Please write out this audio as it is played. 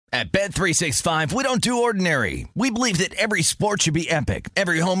At Bet365, we don't do ordinary. We believe that every sport should be epic.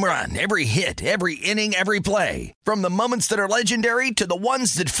 Every home run, every hit, every inning, every play. From the moments that are legendary to the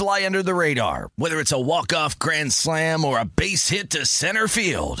ones that fly under the radar. Whether it's a walk-off grand slam or a base hit to center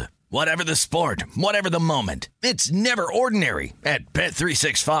field. Whatever the sport, whatever the moment. It's never ordinary at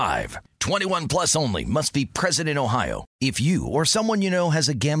Bet365. 21 plus only. Must be present in Ohio. If you or someone you know has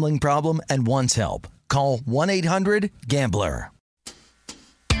a gambling problem and wants help, call 1-800-GAMBLER.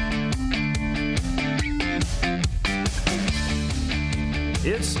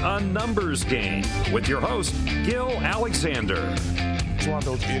 It's a numbers game with your host, Gil Alexander. It's one of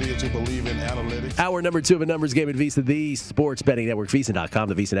those idiots who believe in analytics. Hour number 2 of a numbers game at VSiN, the sports betting network, VSiN.com,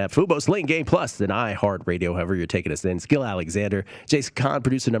 the VSiN app, Fubo, Sling Game Plus, and iHeartRadio, however you're taking us in. It's Gil Alexander, Jason Kahn,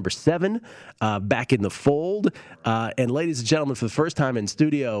 producer number 7, back in the fold. And ladies and gentlemen, for the first time in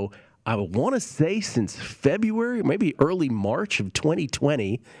studio, I want to say since February, maybe early March of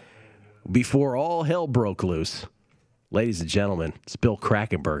 2020, before all hell broke loose. Ladies and gentlemen, it's Bill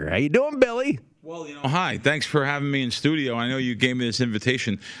Krackomberger. How you doing, Billy? Well, hi. Thanks for having me in studio. I know you gave me this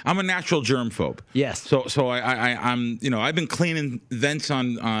invitation. I'm a natural germphobe. Yes. So I'm I've been cleaning vents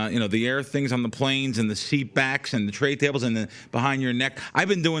on the air things on the planes and the seat backs and the tray tables and the behind your neck. I've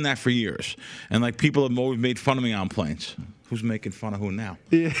been doing that for years, and people have always made fun of me on planes. Who's making fun of who now?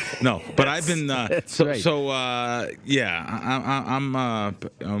 Yeah. No, but I've been right. I've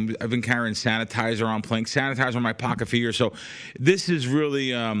been carrying sanitizer on planes, sanitizer in my pocket for years. So this is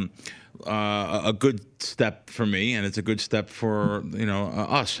really a good step for me, and it's a good step for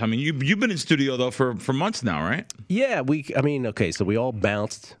us. I mean, you've been in studio though for months now, right? Yeah, so we all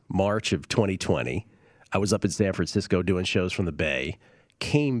bounced March of 2020. I was up in San Francisco doing shows from the Bay.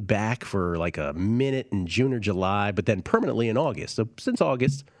 Came back for like a minute in June or July, but then permanently in August. So since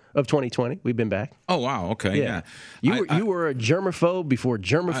August of 2020, we've been back. Oh wow, okay, yeah. You were a germaphobe before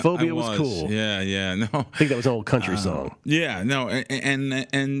germophobia was cool. Yeah, no. I think that was an old country song. Yeah, no,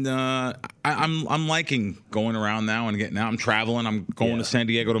 and I'm liking going around now and getting out. I'm traveling. I'm going to San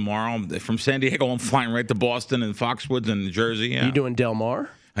Diego tomorrow. From San Diego, I'm flying right to Boston and Foxwoods and New Jersey. Yeah. You doing Del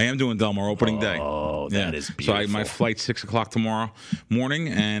Mar? I am doing Del Mar opening day. Oh, that is beautiful. So my flight's 6 o'clock tomorrow morning,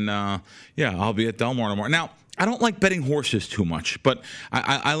 and I'll be at Del Mar tomorrow. Now, I don't like betting horses too much, but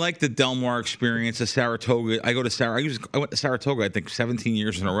I like the Del Mar experience, the Saratoga. I went to Saratoga, I think, 17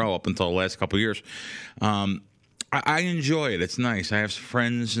 years in a row up until the last couple of years. I enjoy it. It's nice. I have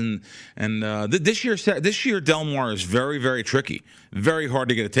friends, and this year Del Mar is very, very tricky. Very hard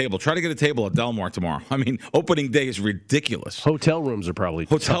to get a table. Try to get a table at Del Mar tomorrow. I mean, opening day is ridiculous. Hotel rooms are probably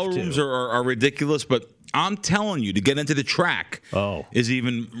Hotel rooms are ridiculous, but I'm telling you, to get into the track is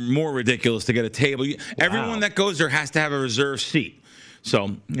even more ridiculous to get a table. Everyone that goes there has to have a reserved seat.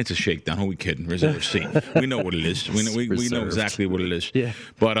 So it's a shakedown. Who are we kidding? Reserved seat. We know what it is. We know exactly what it is. Yeah.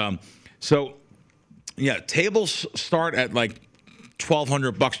 But tables start at like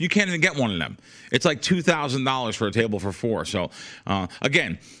 $1,200. You can't even get one of them. It's like $2,000 for a table for 4. So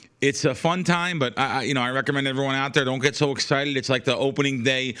again, it's a fun time, but I recommend everyone out there, don't get so excited. It's like the opening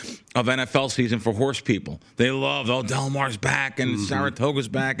day of NFL season for horse people. They love, Del Mar's back and Saratoga's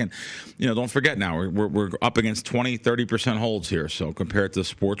back, and don't forget now we're up against 20-30% holds here. So compared to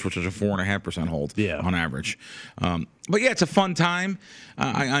sports, which is a 4.5% hold on average. But yeah, it's a fun time.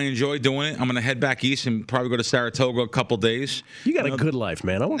 I enjoy doing it. I'm going to head back east and probably go to Saratoga a couple days. You got a good life,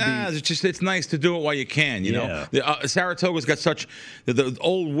 man. It's nice to do it while you can. You know, Saratoga's got such the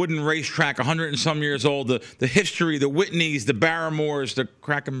old wooden racetrack, 100 and some years old. The history, the Whitneys, the Barrymores, the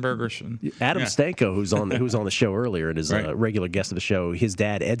Krackombergers. Adam Stanko, who's on the show earlier and is a regular guest of the show. His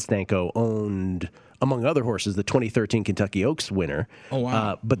dad, Ed Stanko, owned, among other horses, the 2013 Kentucky Oaks winner. Oh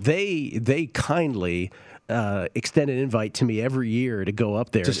wow! But they kindly extend an invite to me every year to go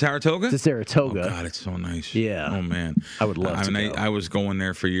up there. To Saratoga? To Saratoga. Oh, God, it's so nice. Yeah. Oh, man. I would love to go. I was going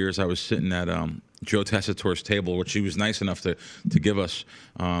there for years. I was sitting at Joe Tessitore's table, which he was nice enough to give us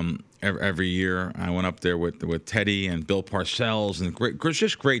every year. I went up there with Teddy and Bill Parcells, and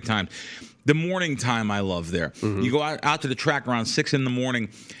just great times. The morning time I love there. Mm-hmm. You go out to the track around 6 in the morning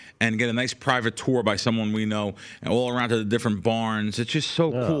and get a nice private tour by someone we know, and all around to the different barns. It's just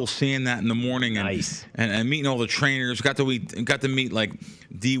so cool seeing that in the morning and meeting all the trainers. Got to meet like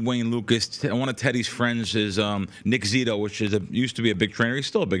D. Wayne Lucas. One of Teddy's friends is Nick Zito, which used to be a big trainer. He's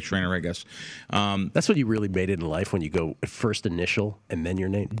still a big trainer, I guess. That's what you really made it in life, when you go first initial and then your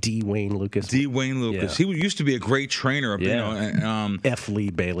name, D. Wayne Lucas. D. Wayne Lucas. Yeah. He used to be a great trainer. F. Lee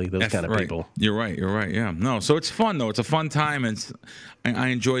Bailey, those kind of people. You're right. Yeah. No, so it's fun though. It's a fun time, and I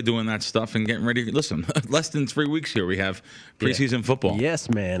enjoy doing that stuff and getting ready. Listen, less than 3 weeks here we have preseason football. Yes,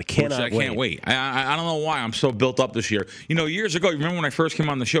 man. I can't wait. I don't know why I'm so built up this year. Years ago, you remember when I first came him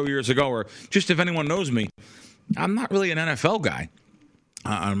on the show years ago, or just if anyone knows me, I'm not really an NFL guy.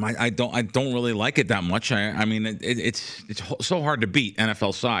 I don't really like it that much. I mean, it's so hard to beat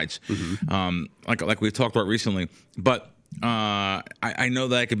NFL sides, like we talked about recently. But I know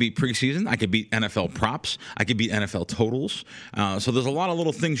that I could beat preseason. I could beat NFL props. I could beat NFL totals. So there's a lot of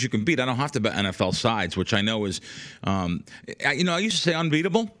little things you can beat. I don't have to bet NFL sides, which I know is, I used to say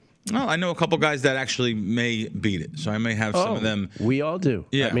unbeatable. Well, I know a couple guys that actually may beat it, so I may have some of them. We all do.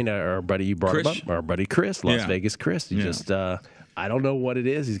 Yeah. I mean, our buddy you brought him up, our buddy Chris, Las Vegas Chris. He just, I don't know what it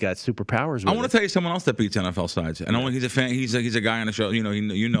is. He's got superpowers. I want to tell you someone else that beats NFL sides. And he's a fan. He's a guy on the show. You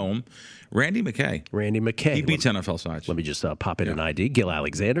know him, Randy McKay. Randy McKay. He beats NFL sides. Let me just pop in an ID. Gil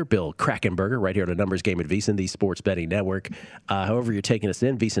Alexander, Bill Krackenberger, right here on the Numbers Game at VSiN, the Sports Betting Network. However you're taking us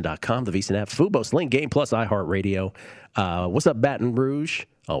in, VSiN.com, the VSiN app, Fubo, Sling Game Plus, iHeartRadio. What's up, Baton Rouge?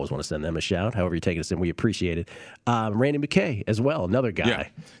 Always want to send them a shout. However you're taking us in, we appreciate it. Randy McKay as well, another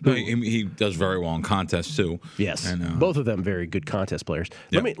guy. Yeah. He does very well in contests too. Yes, and, both of them very good contest players.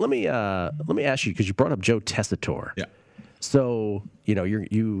 Yeah. Let me ask you, because you brought up Joe Tessitore. Yeah. So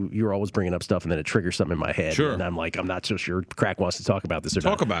you're always bringing up stuff, and then it triggers something in my head. Sure. And I'm like, I'm not so sure Crack wants to talk about this or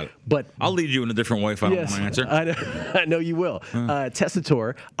not. Talk about it. But I'll lead you in a different way if I don't want to answer. I know you will.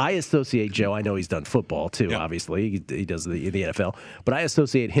 Tessitore, I associate Joe. I know he's done football too. Yeah. Obviously, he does the NFL, but I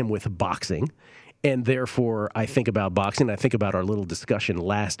associate him with boxing, and therefore I think about boxing. I think about our little discussion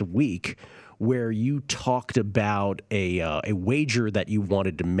last week where you talked about a wager that you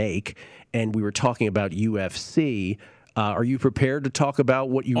wanted to make, and we were talking about UFC. Are you prepared to talk about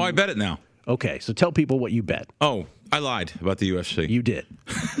what you... Oh, I bet it now. Okay, so tell people what you bet. Oh, I lied about the UFC. You did.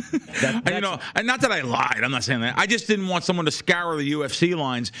 Not that I lied. I'm not saying that. I just didn't want someone to scour the UFC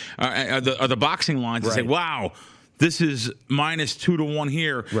lines or the boxing lines and say, wow, this is minus 2-1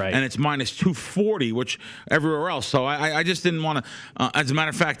 here, and it's minus 240, which everywhere else. So I just didn't want to... as a matter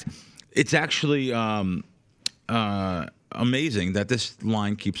of fact, it's actually amazing that this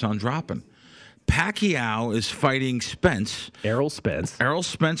line keeps on dropping. Pacquiao is fighting Spence. Errol Spence. Errol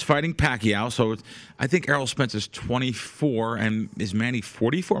Spence fighting Pacquiao. So I think Errol Spence is 24 and is Manny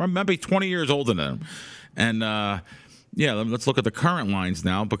 44? Maybe 20 years older than him. And, let's look at the current lines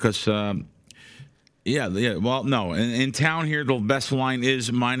now because, well, no. In town here, the best line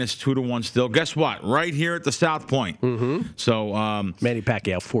is minus 2-1 still. Guess what? Right here at the South Point. Mm-hmm. So Manny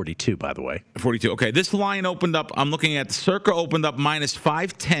Pacquiao, 42, by the way. 42. Okay, this line opened up, I'm looking at Circa opened up minus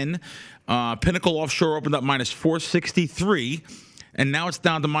 510. Pinnacle Offshore opened up minus 463, and now it's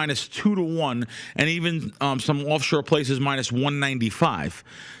down to minus 2-1, and even some offshore places minus 195.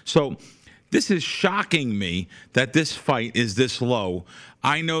 So this is shocking me that this fight is this low.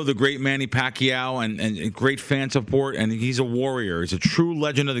 I know the great Manny Pacquiao and great fan support, and he's a warrior. He's a true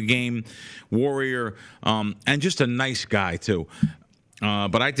legend of the game, warrior, and just a nice guy, too.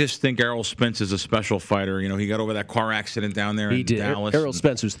 But I just think Errol Spence is a special fighter. You know, he got over that car accident down there in Dallas. Errol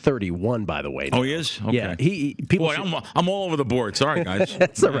Spence was 31, by the way. Oh, he is? Okay. Yeah. I'm all over the board. Sorry, guys.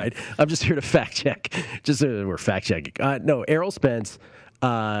 That's all right. I'm just here to fact check. We're fact checking. No, Errol Spence,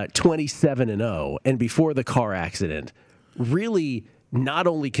 27-0, and before the car accident, really not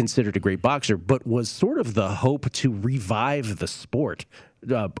only considered a great boxer, but was sort of the hope to revive the sport.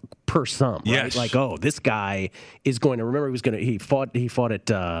 Per some, right? Yes. Like, oh, this guy is going to remember. He fought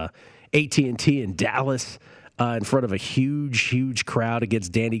at AT&T in Dallas in front of a huge crowd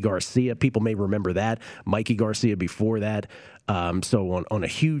against Danny Garcia. People may remember that. Mikey Garcia before that. So on a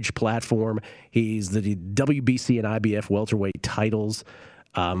huge platform, he's the WBC and IBF welterweight titles.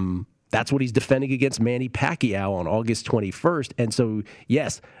 That's what he's defending against Manny Pacquiao on August 21st. And so,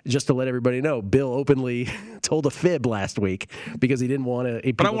 yes, just to let everybody know, Bill openly told a fib last week because he didn't want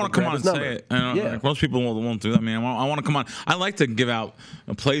to. But I want to come on and say it. Like most people won't do that. I mean, I want to come on. I like to give out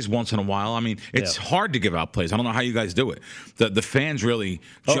plays once in a while. I mean, it's hard to give out plays. I don't know how you guys do it. The fans really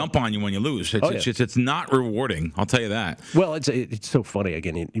jump on you when you lose. It's not rewarding. I'll tell you that. Well, it's so funny,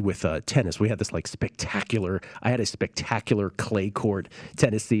 again, with tennis. We had this I had a spectacular clay court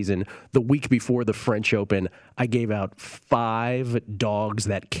tennis season. The week before the French Open, I gave out 5 dogs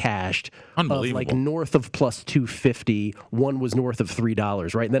that cashed. Unbelievable. North of plus 250. One was north of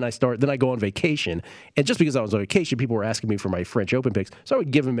 $3, right? And then I go on vacation. And just because I was on vacation, people were asking me for my French Open picks. So I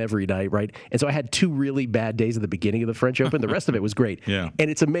would give them every night, right? And so I had 2 really bad days at the beginning of the French Open. The rest of it was great. Yeah. And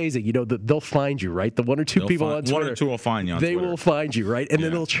it's amazing. They'll find you, right? The 1 or 2 people on Twitter. 1 or 2 will find you on Twitter. They will find you, right? And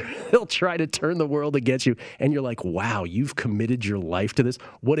then they'll try to turn the world against you. And you're like, wow, you've committed your life to this.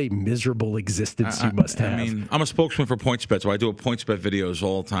 What a miserable existence you must have. I mean, I'm a spokesman for PointsBet, so I do PointsBet videos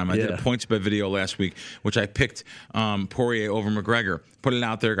all the time. I did a PointsBet video last week, which I picked Poirier over McGregor. Put it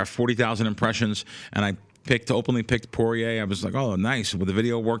out there, got 40,000 impressions, and I openly picked Poirier. I was like, oh, nice. Well, the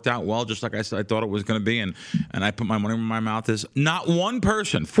video worked out well, just like I thought it was going to be. And I put my money where my mouth is. Not one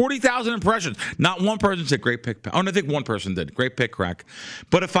person, 40,000 impressions, not one person said great pick. Oh, and I think one person did. Great pick, crack.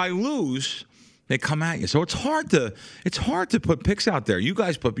 But if I lose, they come at you. So it's hard to put picks out there. You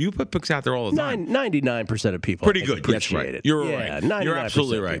put picks out there all the time. 99% of people pretty good. appreciate it. You're yeah, right. You're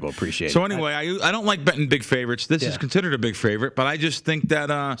absolutely right. People appreciate it. So anyway, I don't like betting big favorites. This is considered a big favorite, but I just think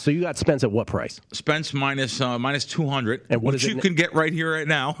that. So you got Spence at what price? Spence minus 200, and which you can get right here, right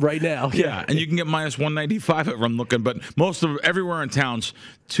now. Right now, yeah. And you can get minus 195 if I'm looking, but most of everywhere in towns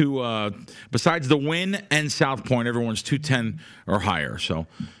besides the Wynn and South Point, everyone's 210 or higher. So.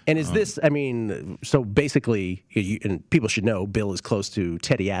 And is this? I mean, so basically, and people should know, Bill is close to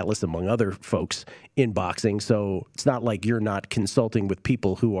Teddy Atlas, among other folks in boxing. So it's not like you're not consulting with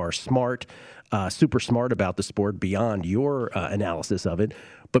people who are smart, super smart about the sport beyond your analysis of it.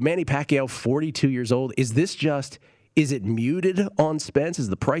 But Manny Pacquiao, 42 years old. Is this just? Is it muted on Spence? Is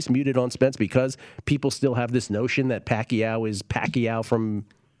the price muted on Spence because people still have this notion that Pacquiao is Pacquiao from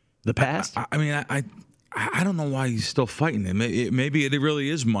the past? I mean, I don't know why he's still fighting. Maybe it really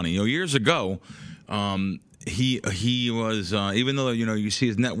is money. Years ago, he was even though you see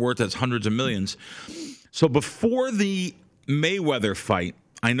his net worth that's hundreds of millions. So before the Mayweather fight,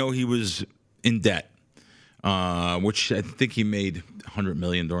 I know he was in debt, which I think he made $100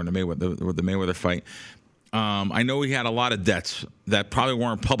 million during the Mayweather fight. I know he had a lot of debts that probably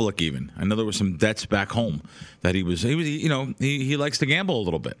weren't public even. I know there were some debts back home that he likes to gamble a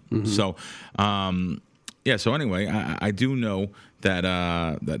little bit. Mm-hmm. So, so anyway, I do know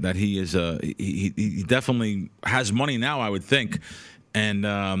that he is he definitely has money now, I would think.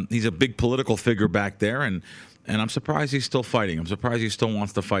 And he's a big political figure back there, and I'm surprised he's still fighting. I'm surprised he still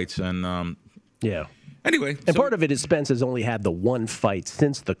wants the fights. And Anyway. And part of it is Spence has only had the one fight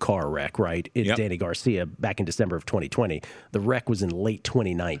since the car wreck, right? Danny Garcia back in December of 2020. The wreck was in late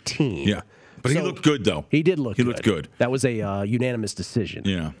 2019. Yeah. But he looked good, though. He did look good. He looked good. That was a unanimous decision.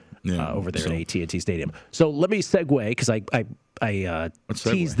 Yeah. Over there at AT&T Stadium. So let me segue, because I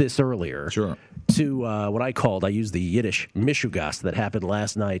teased this earlier. Sure. To what I used the Yiddish Mishugas that happened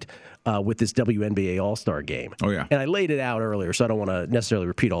last night with this WNBA All-Star game. Oh, yeah. And I laid it out earlier, so I don't want to necessarily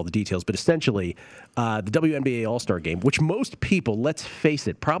repeat all the details. But essentially, the WNBA All-Star game, which most people, let's face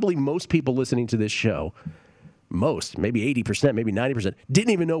it, probably most people listening to this show, maybe 80%, maybe 90%,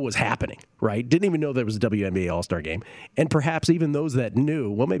 didn't even know was happening, right? Didn't even know there was a WNBA All-Star game. And perhaps even those that knew,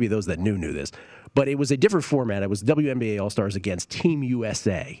 well, maybe those that knew this, but it was a different format. It was WNBA All-Stars against Team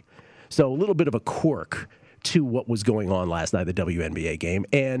USA. So a little bit of a quirk to what was going on last night, the WNBA game.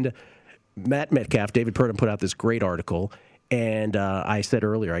 And Matt Metcalf, David Purdom put out this great article, and I said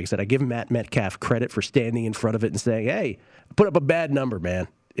earlier, I give Matt Metcalf credit for standing in front of it and saying, hey, put up a bad number, man.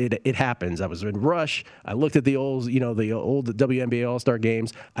 It happens. I was in rush. I looked at the old WNBA All-Star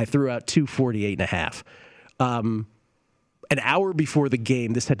games. I threw out 248.5. An hour before the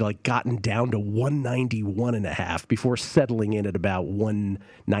game, this had gotten down to 191.5 before settling in at about 195.5,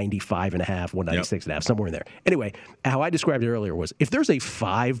 196.5, somewhere in there. Anyway, how I described it earlier was if there's a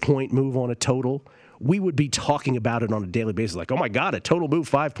 5-point move on a total, we would be talking about it on a daily basis. Like, oh my God, a total move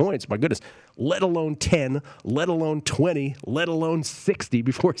 5 points. My goodness. Let alone 10, let alone 20, let alone 60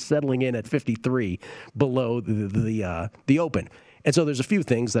 before settling in at 53 below the open. And so there's a few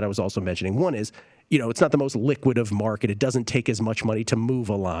things that I was also mentioning. One is, it's not the most liquid of market. It doesn't take as much money to move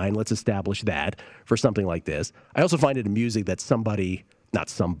a line. Let's establish that for something like this. I also find it amusing that not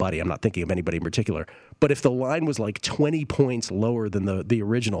somebody, I'm not thinking of anybody in particular, but if the line was 20 points lower than the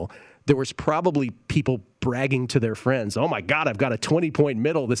original, there was probably people bragging to their friends, oh my God, I've got a 20-point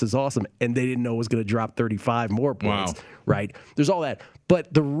middle. This is awesome. And they didn't know it was going to drop 35 more points, right? There's all that.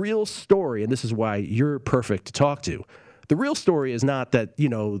 But the real story, and this is why you're perfect to talk to, the real story is not that,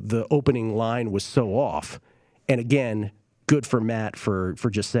 the opening line was so off. And again, good for Matt for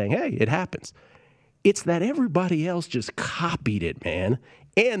just saying, hey, it happens. It's that everybody else just copied it, man.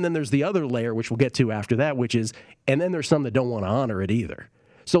 And then there's the other layer, which we'll get to after that, which is, and then there's some that don't want to honor it either.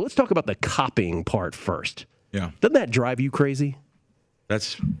 So let's talk about the copying part first. Yeah. Doesn't that drive you crazy?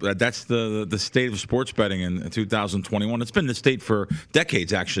 That's the state of sports betting in 2021. It's been the state for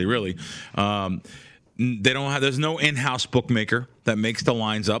decades, actually, really. There's no in-house bookmaker that makes the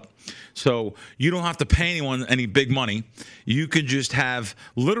lines up. So you don't have to pay anyone any big money. You can just have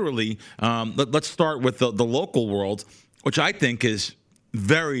literally, let's start with the local world, which I think is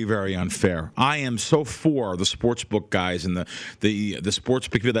very, very unfair. I am so for the sports book guys and the sports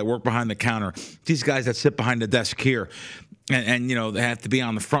book people that work behind the counter. These guys that sit behind the desk here. And they have to be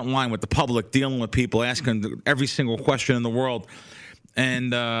on the front line with the public, dealing with people, asking every single question in the world.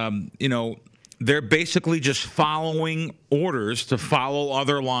 And, they're basically just following orders to follow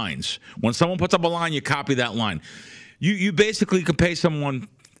other lines. When someone puts up a line, you copy that line. You basically could pay someone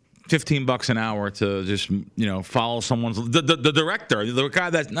 $15 an hour to just follow someone's the director, the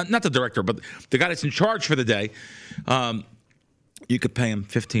guy that's not the director, but the guy that's in charge for the day. You could pay him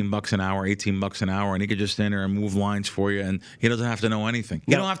 $15 an hour, $18 an hour, and he could just stand there and move lines for you, and he doesn't have to know anything.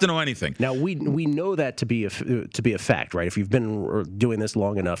 You don't have to know anything. Now we know that to be a fact, right? If you've been doing this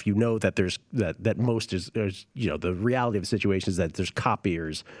long enough, you know that there's that most is the reality of the situation is that there's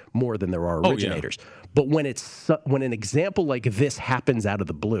copiers more than there are originators. Oh, yeah. But when an example like this happens out of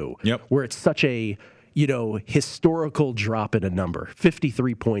the blue, where it's such a historical drop in a number,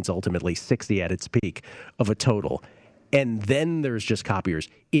 53 points ultimately, 60 at its peak of a total. And then there's just copiers.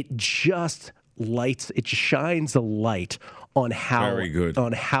 It just shines a light on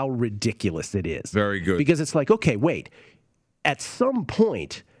how ridiculous it is. Very good. Because it's like, okay, wait. At some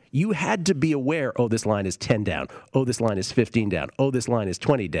point, you had to be aware, this line is 10 down. Oh, this line is 15 down. Oh, this line is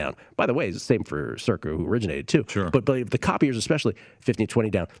 20 down. By the way, it's the same for Circa, who originated too. Sure. But the copiers especially, 15, 20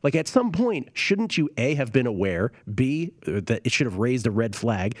 down. Like at some point, shouldn't you, A, have been aware, B, that it should have raised a red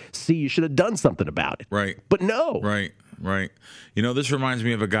flag, C, you should have done something about it. Right. But no. Right. This reminds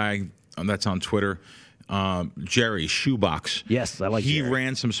me of a guy that's on Twitter, Jerry Shoebox. Yes, I like He Jerry.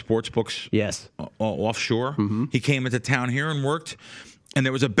 ran some sports books offshore. Mm-hmm. He came into town here and worked, and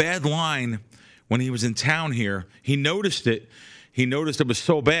there was a bad line when he was in town here. He noticed it. He noticed it was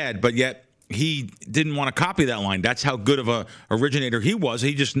so bad, but yet he didn't want to copy that line. That's how good of a originator he was.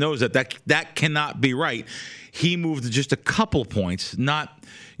 He just knows that cannot be right. He moved just a couple points, not...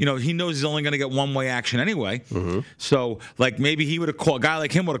 he knows he's only going to get one-way action anyway. Mm-hmm. So, maybe he would have caught, a guy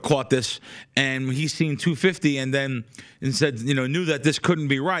like him would have caught this, and he's seen 250 and said, knew that this couldn't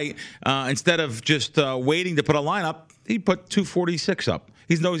be right. Instead of just waiting to put a line up, he put 246 up.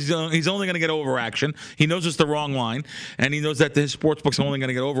 He knows he's only going to get overaction. He knows it's the wrong line, and he knows that his sportsbook's only going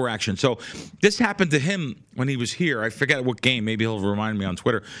to get overaction. So this happened to him when he was here. I forget what game. Maybe he'll remind me on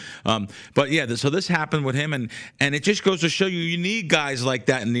Twitter. But yeah, so this happened with him, and it just goes to show you need guys like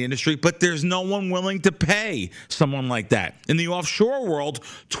that in the industry, but there's no one willing to pay someone like that. In the offshore world,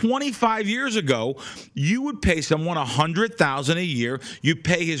 25 years ago, you would pay someone $100,000 a year. You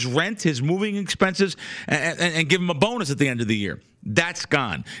pay his rent, his moving expenses, and give him a bonus at the end of the year. That's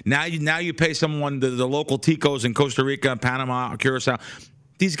gone. Now you pay someone, the local ticos in Costa Rica, Panama, Curacao.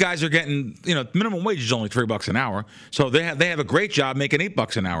 These guys are getting, minimum wage is only $3 an hour. So they have a great job making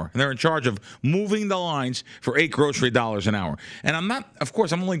 $8 an hour. And they're in charge of moving the lines for $8 grocery dollars an hour. And I'm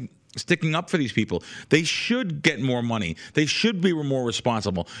only sticking up for these people. They should get more money. They should be more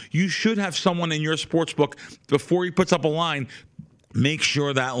responsible. You should have someone in your sports book, before he puts up a line, make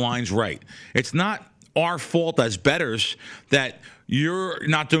sure that line's right. It's not our fault as bettors that you're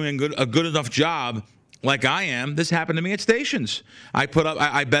not doing a good enough job like I am. This happened to me at stations. I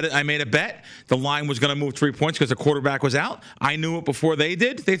made a bet. The line was going to move 3 points because the quarterback was out. I knew it before they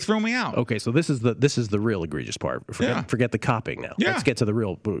did. They threw me out. Okay, so this is the real egregious part. Forget the copying now. Yeah. Let's get to the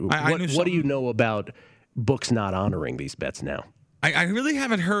real. What do you know about books not honoring these bets now? I really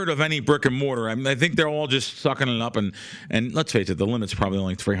haven't heard of any brick and mortar. I think they're all just sucking it up, and let's face it, the limit's probably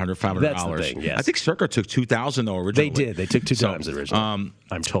only $300, $500. That's the thing, yes. I think Circa took $2,000 though originally. They did. They took two times originally.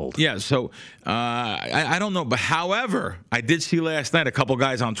 I'm told. Yeah. So I don't know, but however, I did see last night a couple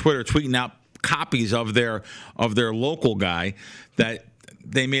guys on Twitter tweeting out copies of their local guy that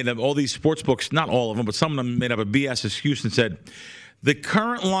they made up. All these sports books, not all of them, but some of them made up a BS excuse and said the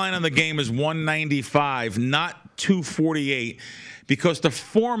current line on the game is 195, not 248. Because the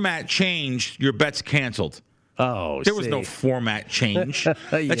format changed, your bet's canceled. Oh, there was no format change.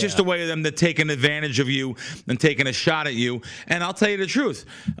 That's just a way of them to taking advantage of you and taking a shot at you. And I'll tell you the truth.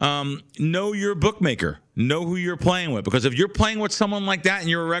 Know your bookmaker. Know who you're playing with. Because if you're playing with someone like that and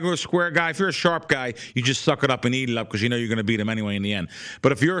you're a regular square guy, if you're a sharp guy, you just suck it up and eat it up because you know you're going to beat him anyway in the end.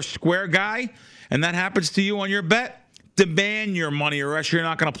 But if you're a square guy and that happens to you on your bet, demand your money or else you're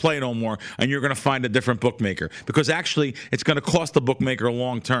not going to play no more and you're going to find a different bookmaker because actually it's going to cost the bookmaker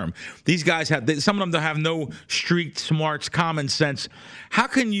long term. These guys some of them have no street smarts, common sense. How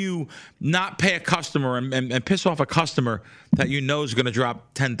can you not pay a customer and piss off a customer that you know is going to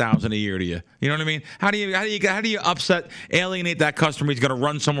drop $10,000 a year to you? You know what I mean? How do you alienate that customer? He's going to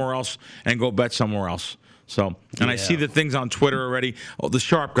run somewhere else and go bet somewhere else. So, and I see the things on Twitter already. Oh, the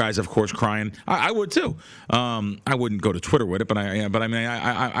sharp guys, of course, crying. I would too. I wouldn't go to Twitter with it, but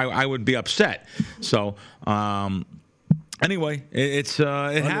I would be upset. So, anyway, it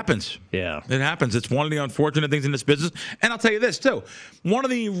happens. Yeah, it happens. It's one of the unfortunate things in this business. And I'll tell you this too: one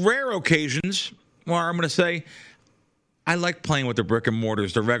of the rare occasions where I'm going to say I like playing with the brick and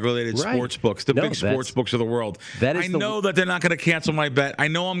mortars, the regulated sports books, the big sports books of the world. I know that they're not going to cancel my bet. I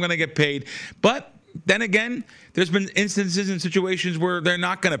know I'm going to get paid. But then again, there's been instances and situations where they're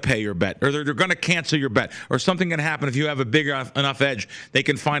not going to pay your bet, or they're going to cancel your bet, or something can happen if you have a big enough edge. They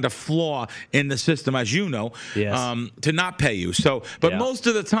can find a flaw in the system, as you know, to not pay you. So, but most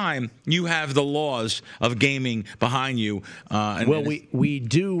of the time, you have the laws of gaming behind you. We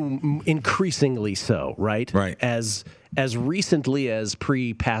do increasingly so, right? Right. As recently as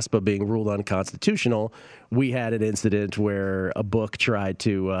pre-PASPA being ruled unconstitutional, we had an incident where a book tried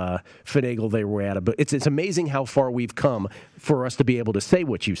to finagle their way out of it. It's amazing how far we've come for us to be able to say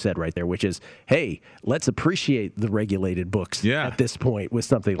what you said right there, which is, hey, let's appreciate the regulated books at this point with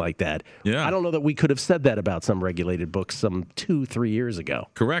something like that. Yeah. I don't know that we could have said that about some regulated books some 2-3 years ago.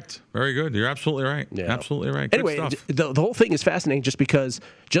 Correct. Very good. You're absolutely right. Yeah. Absolutely right. Good anyway, stuff. The whole thing is fascinating just because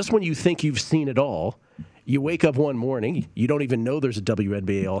just when you think you've seen it all, you wake up one morning, you don't even know there's a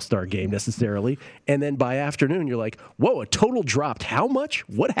WNBA All-Star game necessarily, and then by afternoon you're like, whoa, a total dropped how much?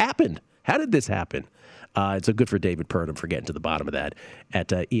 What happened? How did this happen? So good for David Purdom for getting to the bottom of that at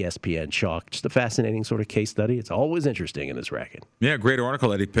ESPN Chalk. Just a fascinating sort of case study. It's always interesting in this racket. Yeah, great article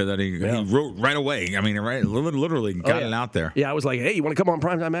that he wrote right away. I mean, literally got it out there. Yeah, I was like, hey, you want to come on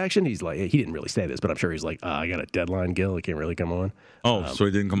Primetime Action? He's like, he didn't really say this, but I'm sure he's like, I got a deadline, Gil. I can't really come on. Oh, so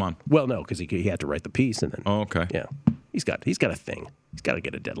he didn't come on? Well, no, because he had to write the piece. And then, oh, okay. Yeah, he's got a thing. He's got to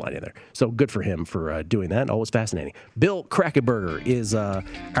get a deadline in there. So good for him for doing that. Always fascinating. Bill Krackomberger is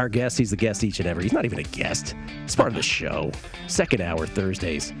our guest. He's the guest each and every. He's not even a guest. It's part of the show. Second hour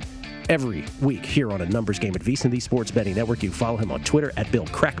Thursdays. Every week here on A Numbers Game at VSiN, the Sports Betting Network. You follow him on Twitter at Bill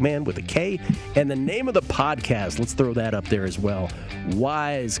Crackman with a K. And the name of the podcast, let's throw that up there as well.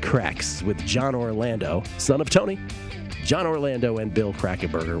 Wise Cracks with John Orlando, son of Tony. John Orlando and Bill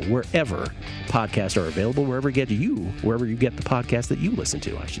Krackomberger, wherever podcasts are available, wherever you get the podcast that you listen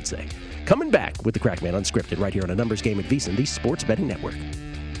to, I should say. Coming back with the Crackman Unscripted right here on A Numbers Game at VSiN, the Sports Betting Network.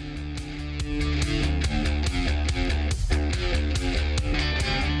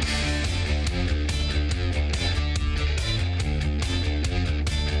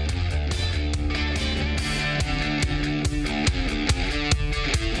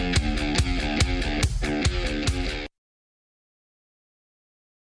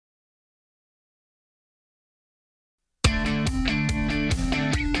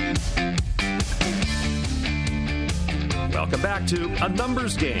 Welcome back to A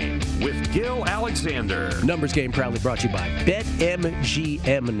Numbers Game with Gil Alexander. Numbers Game proudly brought to you by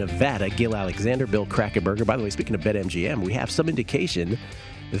BetMGM Nevada. Gil Alexander, Bill Krackomberger. By the way, speaking of BetMGM, we have some indication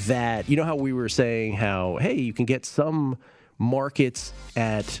that, you know how we were saying how, hey, you can get some markets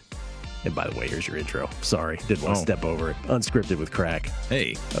at, and by the way, here's your intro. Sorry, didn't want to step over it. Unscripted with Crack.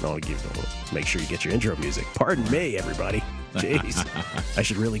 Hey. I don't want to make sure you get your intro music. Pardon me, everybody. Jeez. I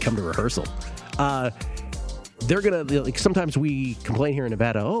should really come to rehearsal. They're going to, like, sometimes we complain here in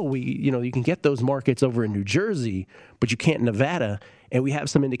Nevada, you can get those markets over in New Jersey, but you can't in Nevada. And we have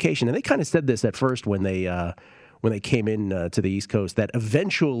some indication. And they kind of said this at first when they came in to the East Coast, that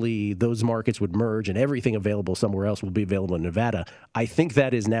eventually those markets would merge and everything available somewhere else will be available in Nevada. I think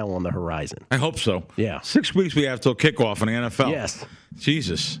that is now on the horizon. I hope so. Yeah. 6 weeks we have till kickoff in the NFL. Yes.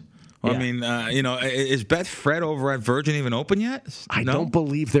 Jesus. Well, Yeah. I mean, is Betfred over at Virgin even open yet? I don't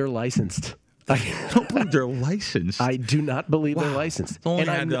believe they're licensed. I don't believe they're licensed. I do not believe they're licensed. It's only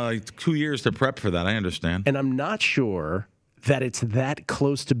had 2 years to prep for that. I understand. And I'm not sure that it's that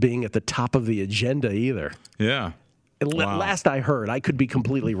close to being at the top of the agenda either. Yeah. Wow. Last I heard, I could be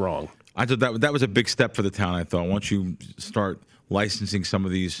completely wrong. I thought that was a big step for the town, I thought. Once you start licensing some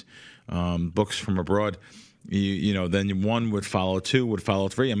of these books from abroad, then one would follow, two would follow,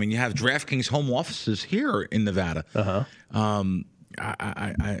 three. I mean, you have DraftKings home offices here in Nevada.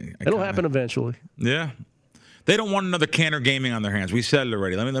 It'll happen eventually. Yeah. They don't want another Cantor Gaming on their hands. We said it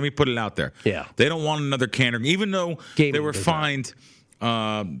already. Let me put it out there. Yeah. They don't want another Cantor, even though they were fined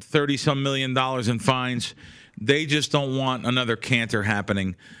 $30-some million in fines. They just don't want another Cantor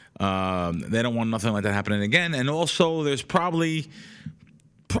happening. They don't want nothing like that happening again. And also, there's probably,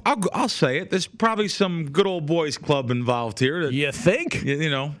 I'll say it, there's probably some good old boys club involved here. You think?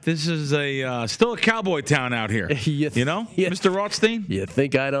 This is still a cowboy town out here. Mr. Rothstein? You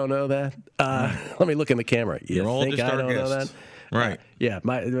think I don't know that? Let me look in the camera. You're all just our guests. Right.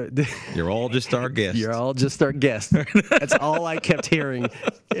 You're all just our guests. You're all just our guests. That's all I kept hearing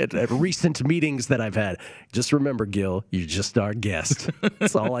at recent meetings that I've had. Just remember, Gil, you're just our guest.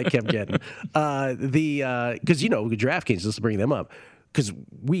 That's all I kept getting. Because, DraftKings, just to bring them up, because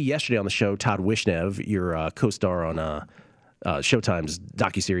we yesterday on the show, Todd Wishnev, your co-star on Showtime's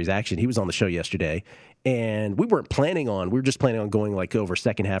docuseries Action, he was on the show yesterday, And we were just planning on going like over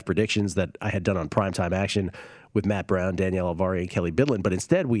second half predictions that I had done on Primetime Action with Matt Brown, Danielle Alvari, and Kelly Bidlin. But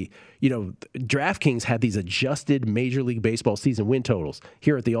instead, DraftKings had these adjusted Major League Baseball season win totals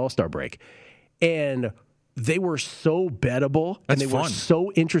here at the All-Star break. And they were so bettable, and they were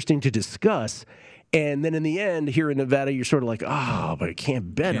so interesting to discuss. And then in the end, here in Nevada, you're sort of like, but I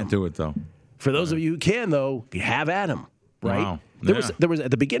can't bet them. Can't do it, though. For those of you who can, though, have at them, right? Wow. There was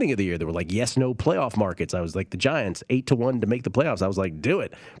at the beginning of the year, there were like yes/no playoff markets. I was like the Giants 8-1 to make the playoffs. I was like, do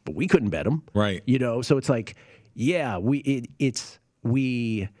it, but we couldn't bet them, right? So it's like, yeah, we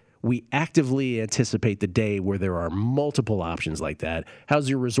actively anticipate the day where there are multiple options like that. How's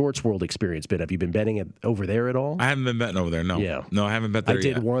your Resorts World experience been? Have you been betting it over there at all? I haven't been betting over there. No, no, I haven't bet there. I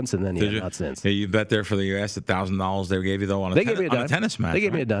did once, and then not since. Yeah, you bet there for you asked $1,000 they gave you though on a tennis match. They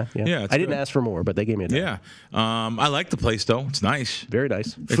gave me a dime. Yeah, I didn't ask for more, but they gave me a dime. Yeah, I like the place though. It's nice. Very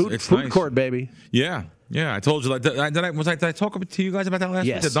nice. It's food nice. Court, baby. Yeah. Yeah, I told you. Did I talk to you guys about that last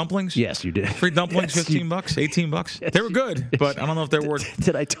week? The dumplings? Yes, you did. Free dumplings, yes, $15, $18. Yes, they were good, but I don't know if they were worth.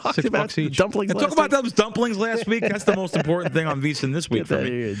 Did I talk about each. dumplings? Talk about those dumplings last week. That's the most important thing on VSiN this week for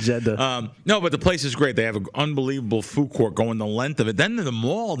me. Agenda. No, but the place is great. They have an unbelievable food court going the length of it. Then the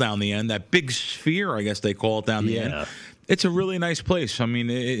mall down the end, that big sphere, I guess they call it down the end. It's a really nice place. I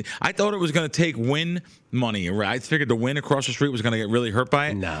mean, I thought it was going to take Wynn money. I figured the Wynn across the street was going to get really hurt by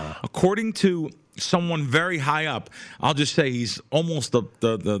it. No. According to someone very high up, I'll just say he's almost the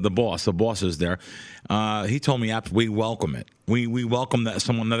boss. The boss is there. He told me, we welcome it. We welcome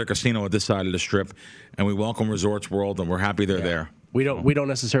another casino at this side of the strip, and we welcome Resorts World, and we're happy they're there. We don't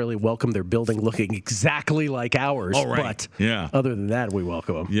necessarily welcome their building looking exactly like ours, but other than that, we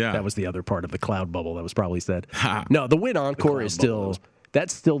welcome them. Yeah. That was the other part of the cloud bubble that was probably said. No, the Wynn Encore is still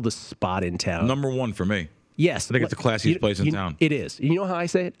the spot in town. Number one for me. Yes. I think it's the classiest place in town. It is. You know how I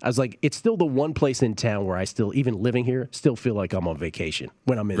say it? I was like, it's still the one place in town where I still, even living here, still feel like I'm on vacation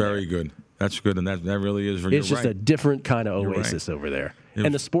when I'm in there. Very good. That's good, and that really is. It's just a different kind of oasis over there.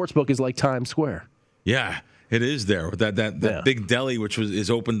 And the sports book is like Times Square. Yeah. It is there. That big deli, which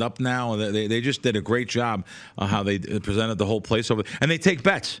is opened up now. They just did a great job how they presented the whole place over there. And they take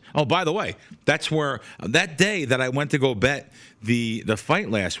bets. Oh, by the way, that's where that day that I went to go bet the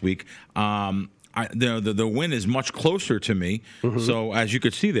fight last week, the Wynn is much closer to me. Mm-hmm. So as you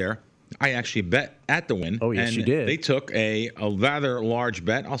could see there, I actually bet at the Wynn. Oh, yes, you did. They took a rather large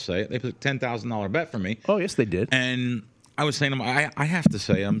bet. I'll say it. They put a $10,000 bet for me. Oh, yes, they did. And I was saying to them, I have to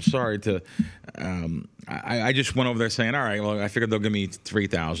say, I'm sorry to. I just went over there saying, all right, well, I figured they'll give me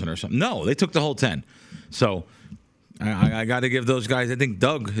 $3,000 or something. No, they took the whole 10. So I got to give those guys. I think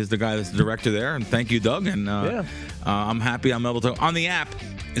Doug is the guy that's the director there, and thank you, Doug. And I'm happy I'm able to. On the app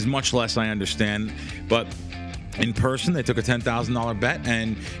is much less, I understand, but. In person, they took a $10,000 bet,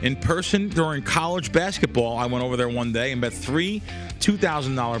 and in person during college basketball, I went over there one day and bet 3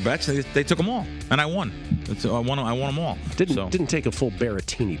 $2,000 bets. They took them all, and I won. I won them all. Didn't take a full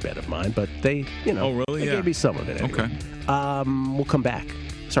Berrettini bet of mine, but they, Oh, really? They gave me some of it. Anyway. Okay. We'll come back.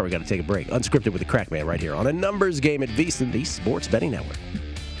 Sorry, we got to take a break. Unscripted with the Crack Man right here on a numbers game at VSiN, the Sports Betting Network.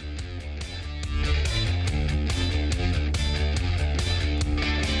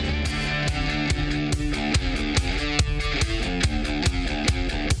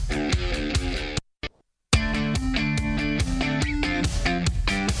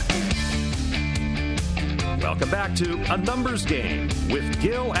 Welcome back to A Numbers Game with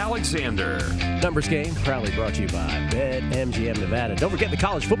Gil Alexander. Numbers Game, proudly brought to you by BetMGM Nevada. Don't forget the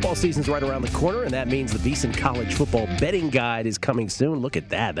college football season's right around the corner, and that means the VSiN College Football Betting Guide is coming soon. Look at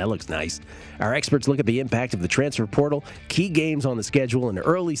that. That looks nice. Our experts look at the impact of the transfer portal, key games on the schedule, and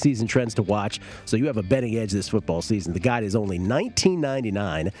early season trends to watch, so you have a betting edge this football season. The guide is only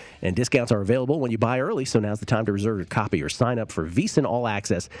 $19.99, and discounts are available when you buy early, so now's the time to reserve your copy or sign up for VSiN All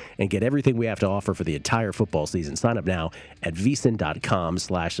Access and get everything we have to offer for the entire football season. Sign up now at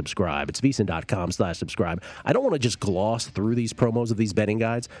VSiN.com/subscribe. It's VSiN.com/subscribe. I don't want to just gloss through these promos of these betting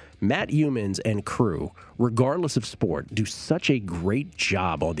guides. Matt Youmans and crew, regardless of sport, do such a great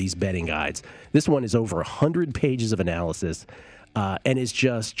job on these betting guides. This one is over 100 pages of analysis and is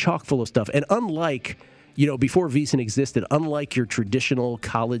just chock full of stuff. And unlike, before VSiN existed, unlike your traditional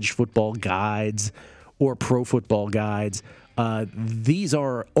college football guides or pro football guides, these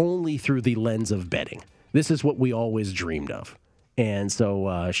are only through the lens of betting. This is what we always dreamed of. And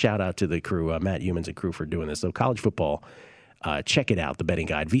so shout out to the crew, Matt Youmans and crew, for doing this. So college football, check it out, the betting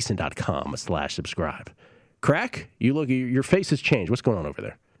guide, VSiN.com/subscribe. Crack, your face has changed. What's going on over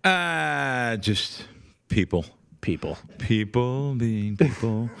there? Just people. People being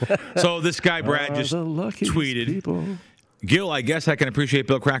people. So this guy, Brad, just tweeted. Gil, I guess I can appreciate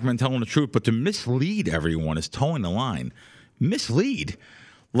Bill Crackman telling the truth, but to mislead everyone is towing the line. Mislead.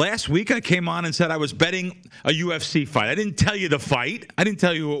 Last week, I came on and said I was betting a UFC fight. I didn't tell you the fight. I didn't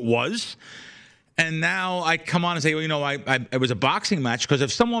tell you who it was. And now I come on and say, well, it was a boxing match. Because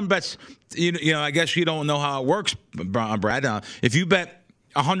if someone bets, I guess you don't know how it works, Brad. If you bet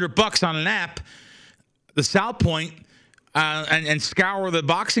 $100 on an app, the South Point, and scour the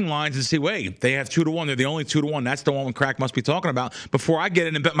boxing lines and see, wait, they have 2-1. They're the only 2-1. That's the one Crack must be talking about. Before I get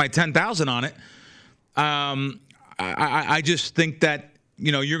in and bet my $10,000 on it, I just think that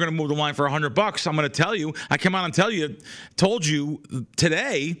you're going to move the line for $100. I'm going to tell you. I came out and told you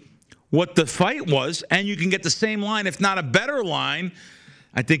today what the fight was, and you can get the same line, if not a better line.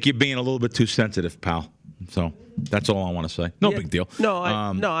 I think you're being a little bit too sensitive, pal. So that's all I want to say. No big deal.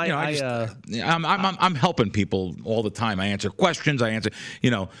 I'm helping people all the time. I answer questions.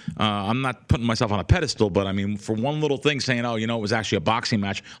 I'm not putting myself on a pedestal, but I mean, for one little thing, saying, it was actually a boxing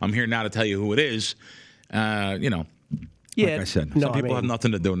match. I'm here now to tell you who it is. Like I said, some people have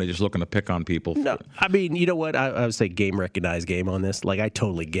nothing to do, and they're just looking to pick on people. No, I mean, you know what? I would say game recognized game on this. Like, I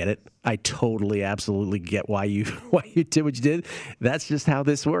totally get it. I totally, absolutely get why you did what you did. That's just how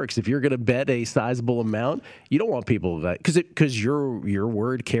this works. If you're going to bet a sizable amount, you don't want people that because your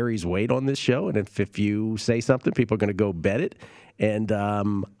word carries weight on this show, and if you say something, people are going to go bet it. And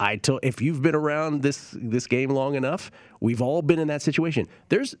if you've been around this game long enough, we've all been in that situation.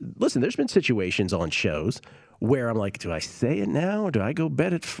 There's been situations on shows where I'm like, do I say it now? Do I go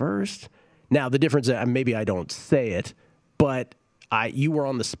bet it first? Now, the difference, maybe I don't say it, but you were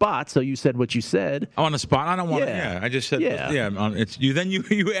on the spot, so you said what you said. On the spot? I don't want to. Yeah, I just said, it's you. Then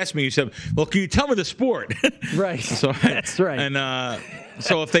you asked me, you said, well, can you tell me the sport? Right. That's right. And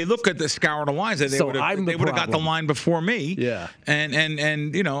so if they look at the scour the lines, they would have got the line before me. Yeah. And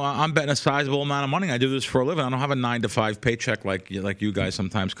I'm betting a sizable amount of money. I do this for a living. I don't have a 9-to-5 paycheck like you guys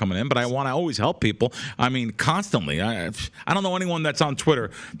sometimes coming in, but I want to always help people. I mean, constantly. I don't know anyone that's on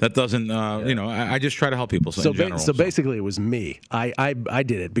Twitter that doesn't. I just try to help people. So basically, it was me. I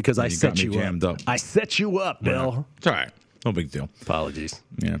did it because I set you up. I set you up, Bill. Yeah. It's all right. No big deal. Apologies.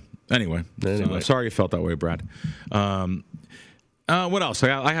 Yeah. Anyway. So, sorry you felt that way, Brad. What else?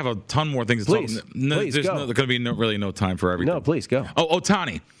 I have a ton more things to talk about. Please go. There's going to be really no time for everything. No, please go. Oh,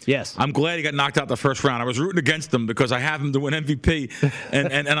 Ohtani. Yes. I'm glad he got knocked out the first round. I was rooting against him because I have him to win MVP,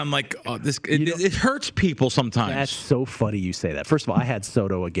 and I'm like, it hurts people sometimes. That's so funny you say that. First of all, I had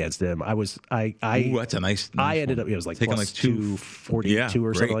Soto against him. Ooh, that's a nice I ended up. It was like taking plus 242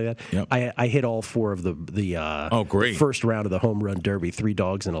 or something like that. Yep. I hit all four of the first round of the home run derby. 3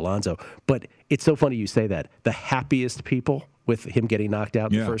 dogs and Alonso. But it's so funny you say that. The happiest people with him getting knocked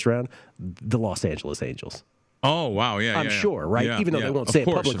out in the first round, the Los Angeles Angels. Oh, wow, yeah, I'm sure, right? Yeah, even though they won't say it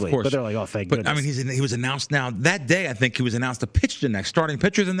publicly, but they're like, oh, thank goodness. I mean, he was announced now. That day, I think he was announced to pitch starting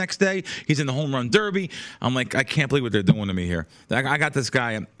pitcher the next day. He's in the home run derby. I'm like, I can't believe what they're doing to me here. I got this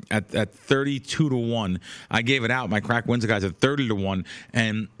guy at 32-1. I gave it out. My Crack wins the guys at 30-1.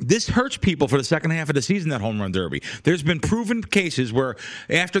 And this hurts people for the second half of the season, that home run derby. There's been proven cases where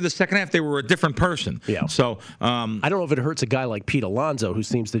after the second half, they were a different person. Yeah. So I don't know if it hurts a guy like Pete Alonso, who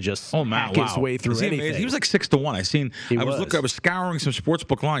seems to just hack his way through anything. He was like 6-1. I was scouring some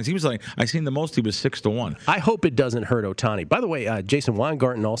sportsbook lines. He was like, I seen the most. He was 6-1. I hope it doesn't hurt Ohtani. By the way, Jason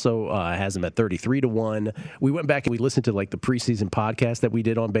Weingarten also has him at 33-1. We went back and we listened to like the preseason podcast that we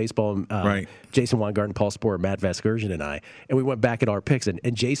did on baseball. Right. Jason Weingarten, Paul Sporer, Matt Vasgersian, and we went back at our picks. And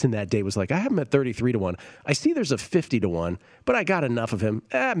Jason that day was like, I have him at 33-1. I see there's a 50-1, but I got enough of him.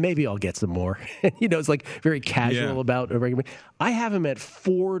 Maybe I'll get some more. It's like very casual about regular. I have him at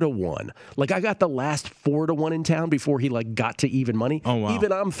 4-1. Like I got the last 4-1 in town before he got to even money. Oh, wow.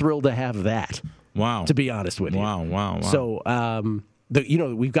 Even I'm thrilled to have that. Wow. To be honest with you. Wow. So,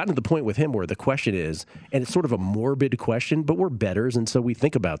 we've gotten to the point with him where the question is, and it's sort of a morbid question, but we're bettors, and so we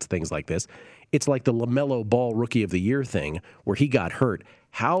think about things like this. It's like the LaMelo Ball Rookie of the Year thing where he got hurt.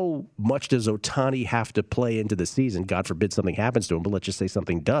 How much does Ohtani have to play into the season? God forbid something happens to him, but let's just say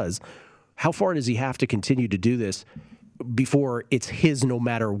something does. How far does he have to continue to do this before it's his no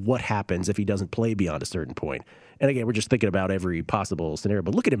matter what happens if he doesn't play beyond a certain point? And again, we're just thinking about every possible scenario.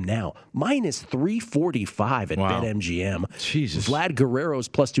 But look at him now. Minus 345 at BetMGM. Jesus. Vlad Guerrero's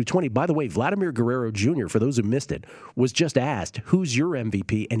plus 220. By the way, Vladimir Guerrero Jr., for those who missed it, was just asked, who's your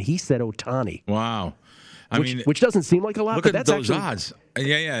MVP? And he said Ohtani. Wow. Which doesn't seem like a lot. Look at those odds.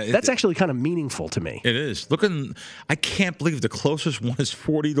 Yeah. That's actually kind of meaningful to me. It is. I can't believe the closest one is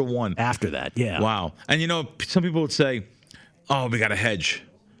 40-1. After that, yeah. Wow. And some people would say, oh, we got a hedge.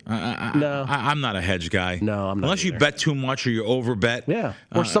 No. I'm not a hedge guy. No, I'm not Unless you either. bet too much or you overbet. Yeah.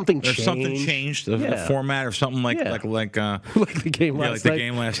 Or something Or something changed. changed. The Yeah. format or something like Yeah. like like the game yeah, last like the night.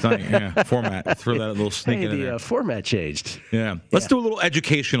 game last night. Yeah, format. Throw that little sneak Hey, in there. the format changed. Yeah. Let's do a little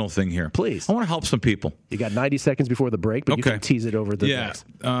educational thing here. Please. I want to help some people. You got 90 seconds before the break, but you Okay. can tease it over the next.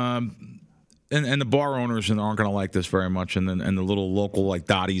 And the bar owners aren't going to like this very much, and the little local like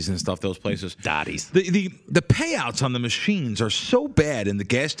Dottie's and stuff, those places. Dottie's. The payouts on the machines are so bad in the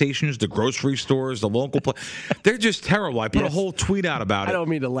gas stations, the grocery stores, the local they're just terrible. I put a whole tweet out about it. I don't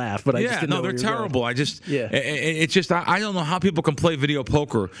mean to laugh, but I just didn't know they're where you were terrible. going. It's just I don't know how people can play video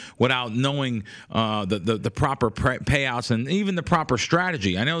poker without knowing the proper payouts and even the proper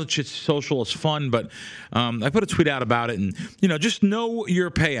strategy. I know it's social, it's fun, but I put a tweet out about it, and just know your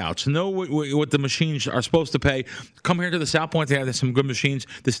payouts, know what the machines are supposed to pay. Come here to the South Point; they have some good machines.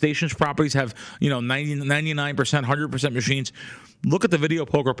 The station's properties have 99%, 100% machines. Look at the video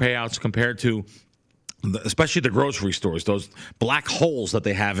poker payouts compared to, especially the grocery stores, those black holes that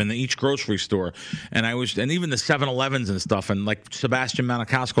they have in each grocery store, and even the 7-Elevens and stuff, and like Sebastian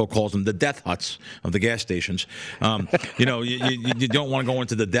Maniscalco calls them, the death huts of the gas stations. You don't want to go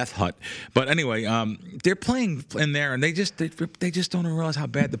into the death hut, but anyway, they're playing in there, and they just don't realize how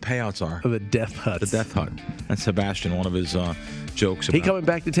bad the payouts are. The death huts. The death hut. That's Sebastian, one of his jokes. He coming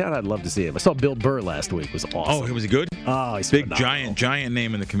back to town? I'd love to see him. I saw Bill Burr last week. It was awesome. Oh, was he good? Oh, he's big, phenomenal. giant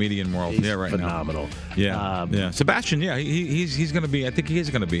name in the comedian world. He's right phenomenal. now. Yeah. Sebastian, he's going to be. I think he is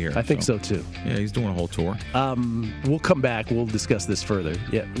going to be here. I think so too. Yeah, he's doing a whole tour. We'll come back. We'll discuss this further.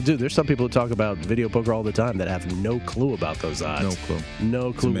 Yeah, dude, there's some people who talk about video poker all the time that have no clue about those odds. No clue.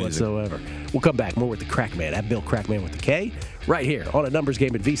 No clue whatsoever. We'll come back more with the Crackman at Bill Crackman with the K, right here on A Numbers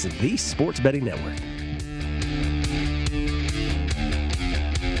Game at VSiN, the Sports Betting Network.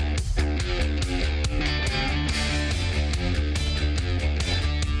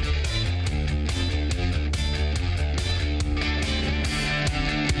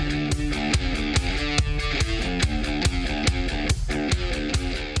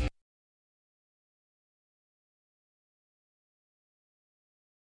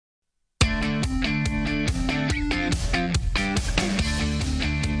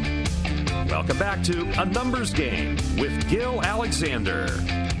 Welcome back to A Numbers Game with Gil Alexander.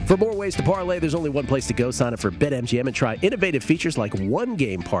 For more ways to parlay, there's only one place to go. Sign up for BetMGM and try innovative features like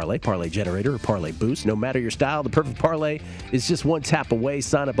one-game parlay, parlay generator, or parlay boost. No matter your style, the perfect parlay is just one tap away.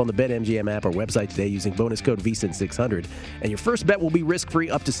 Sign up on the BetMGM app or website today using bonus code VSiN600. And your first bet will be risk-free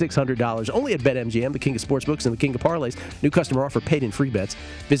up to $600. Only at BetMGM, the king of sportsbooks and the king of parlays. New customer offer, paid in free bets.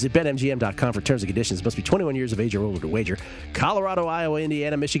 Visit BetMGM.com for terms and conditions. Must be 21 years of age or older to wager. Colorado, Iowa,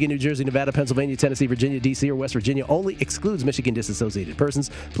 Indiana, Michigan, New Jersey, Nevada, Pennsylvania, Tennessee, Virginia, D.C., or West Virginia only. Excludes Michigan disassociated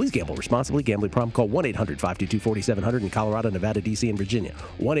persons. Please gamble responsibly. Gambling problem? Call 1-800-522-4700 in Colorado, Nevada, D.C., and Virginia.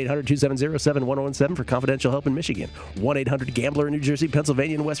 1-800-270-7117 for confidential help in Michigan. 1-800-GAMBLER in New Jersey,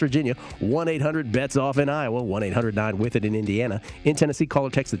 Pennsylvania, and West Virginia. 1-800-BETS-OFF in Iowa. 1-800-9-WITH-IT in Indiana. In Tennessee, call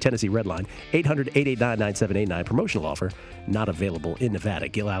or text the Tennessee Red Line. 800-889-9789. Promotional offer not available in Nevada.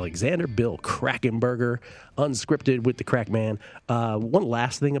 Gil Alexander, Bill Krackenberger, unscripted with the Crackman. One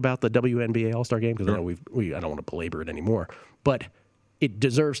last thing about the WNBA All-Star Game, because I know I don't want to belabor it anymore, but it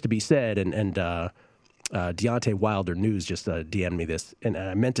deserves to be said, and Deontay Wilder News just DM'd me this, and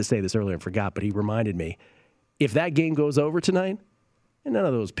I meant to say this earlier and forgot, but he reminded me, if that game goes over tonight, and none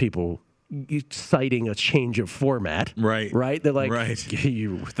of those people citing a change of format, right? They're like,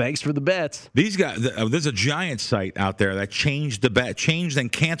 thanks for the bets. These guys, there's a giant site out there that changed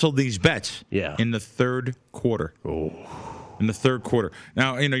and canceled these bets. In the third quarter. In the third quarter.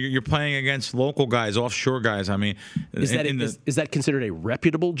 Now, you're playing against local guys, offshore guys. I mean, is that considered a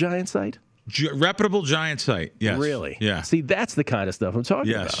reputable giant site? Reputable giant site, yes. Really? Yeah. See, that's the kind of stuff I'm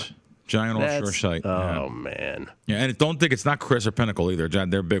talking about. Yes. Giant offshore site. Oh, man. Yeah, and don't think it's not Chris or Pinnacle either.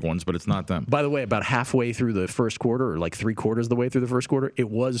 They're big ones, but it's not them. By the way, about halfway through the first quarter, or like 3/4 of the way through the first quarter, it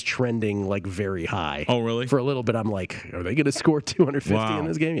was trending like very high. Oh, really? For a little bit, I'm like, are they going to score 250 in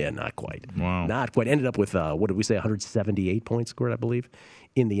this game? Yeah, not quite. Wow. Not quite. Ended up with, what did we say, 178 points scored, I believe,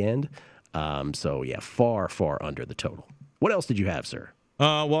 in the end. So, yeah, far, far under the total. What else did you have, sir?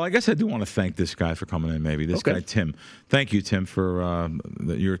 Well, I guess I do want to thank this guy for coming in, maybe. This guy, Tim. Thank you, Tim, for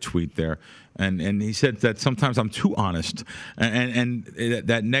your tweet there. And he said that sometimes I'm too honest, and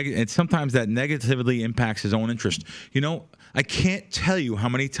sometimes that negatively impacts his own interest. I can't tell you how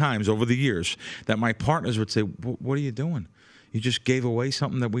many times over the years that my partners would say, what are you doing? you just gave away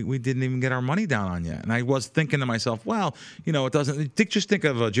something that we didn't even get our money down on yet. And I was thinking to myself, well, it doesn't. Just think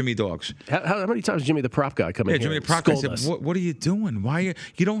of Jimmy Dogs. How many times Jimmy the prop guy come in here Jimmy and the prop guy scold us? said, what are you doing? Why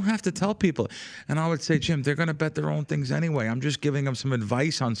you don't have to tell people. And I would say, Jim, they're going to bet their own things anyway. I'm just giving them some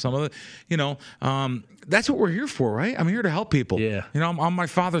advice on some of the, that's what we're here for, right? I'm here to help people. Yeah. I'm my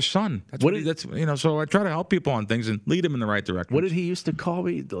father's son. So I try to help people on things and lead them in the right direction. What did he used to call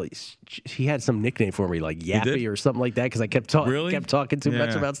me? He had some nickname for me, like Yappy or something like that, because I kept talking too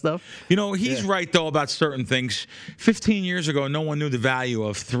much about stuff. He's right, though, about certain things. 15 years ago, no one knew the value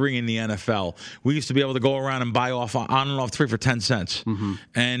of 3 in the NFL. We used to be able to go around and buy on and off 3 for 10 cents. Mm-hmm.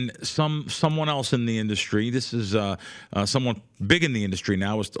 And someone else in the industry, this is someone big in the industry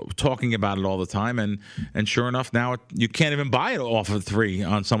now, was talking about it all the time. And sure enough, now you can't even buy it off of 3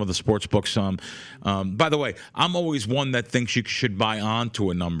 on some of the sports books. By the way, I'm always one that thinks you should buy onto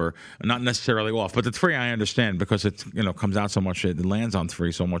a number, not necessarily off. But the 3 I understand, because it comes out so much, it lands on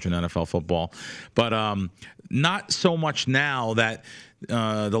 3 so much in NFL football. But not so much now that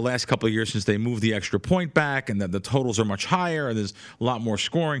the last couple of years since they moved the extra point back and that the totals are much higher and there's a lot more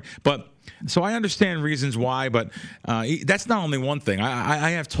scoring. But so I understand reasons why, but that's not only one thing.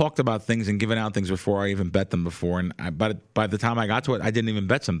 I have talked about things and given out things before I even bet them before, and by the time I got to it, I didn't even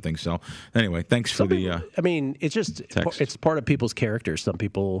bet some things. So anyway, thanks for the. It's part of people's characters. Some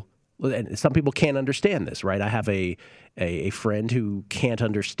people can't understand this, right? I have a friend who can't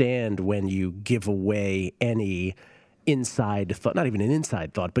understand when you give away any inside thought, not even an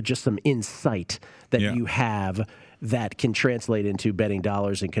inside thought, but just some insight that you have that can translate into betting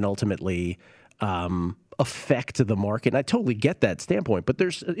dollars and can ultimately affect the market. And I totally get that standpoint, but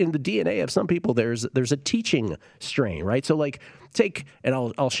there's in the DNA of some people, there's a teaching strain, right? So and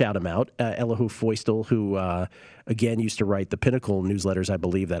I'll shout him out, Elihu Feustel, who again used to write the Pinnacle newsletters, I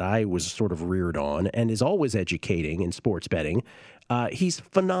believe, that I was sort of reared on, and is always educating in sports betting. He's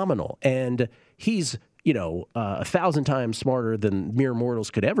phenomenal, and he's 1,000 times smarter than mere mortals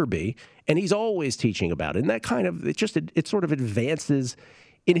could ever be, and he's always teaching about it. And that kind of it sort of advances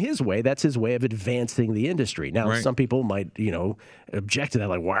in his way. That's his way of advancing the industry. Now, Some people might object to that,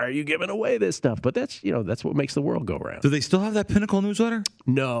 like, why are you giving away this stuff? But that's what makes the world go around. Do they still have that Pinnacle newsletter?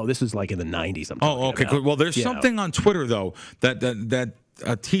 No, this was like in the 90s. Okay. About. Well, there's something on Twitter though that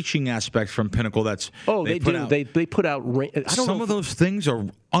a teaching aspect from Pinnacle that's they do. They put out. Some of those things are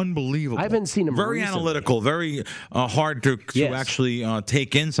unbelievable. I haven't seen them. Very recently. Analytical, very hard to actually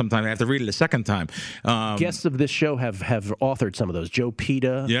take in. Sometimes I have to read it a second time. Guests of this show have authored some of those. Joe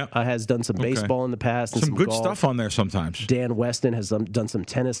Pita has done some baseball in the past. And some good golf. stuff on there sometimes. Dan Weston has done some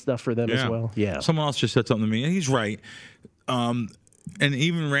tennis stuff for them as well. Yeah. Someone else just said something to me, and he's right. And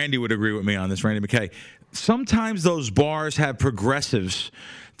even Randy would agree with me on this, Randy McKay. Sometimes those bars have progressives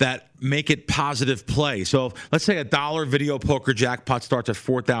that make it positive play. So let's say $1 video poker jackpot starts at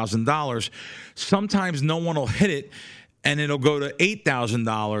 $4,000. Sometimes no one will hit it, and it'll go to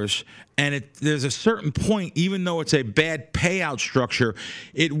 $8,000. And there's a certain point, even though it's a bad payout structure,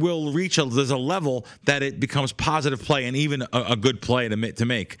 it will reach there's a level that it becomes positive play and even a good play to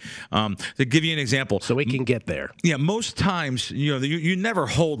make. To give you an example. So we can get there. Yeah, most times, you never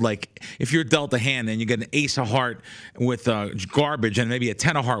hold, like, if you're dealt a hand and you get an ace of heart with garbage and maybe a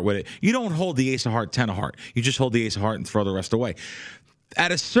 10 of heart with it, you don't hold the ace of heart, 10 of heart. You just hold the ace of heart and throw the rest away.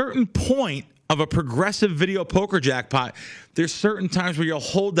 At a certain point of a progressive video poker jackpot, there's certain times where you'll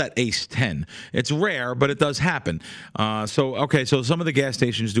hold that ace 10. It's rare, but it does happen. So some of the gas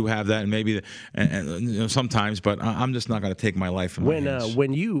stations do have that, and maybe sometimes, but I'm just not going to take my life in my hands.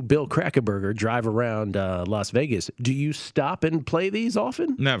 When you, Bill Krackomberger, drive around Las Vegas, do you stop and play these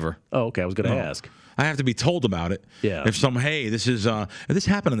often? Never. Oh, okay. I was going to ask. I have to be told about it. Yeah. If this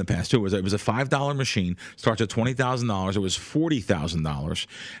happened in the past too. It was a $5 machine. Starts at $20,000. It was $40,000, and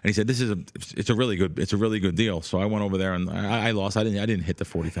he said, it's a really good deal. So I went over there and I lost. I didn't hit the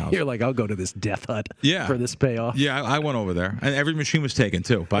 $40,000. You're like, I'll go to this death hut. For this payoff. Yeah, I went over there, and every machine was taken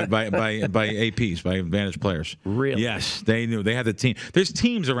too by APs, by Advantage players. Really? Yes, they knew. They had the team. There's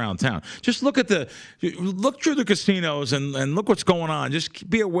teams around town. Just look through the casinos and look what's going on. Just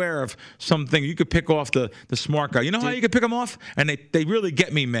be aware of something. You could pick off the smart guy. You know how you can pick them off? And they really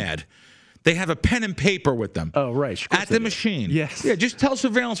get me mad. They have a pen and paper with them. Oh, right. At the machine. Yes. Yeah, just tell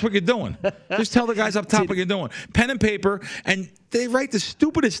surveillance what you're doing. Just tell the guys up top what you're doing. Pen and paper, and they write the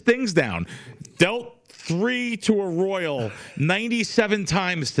stupidest things down. Dealt 3 to a royal 97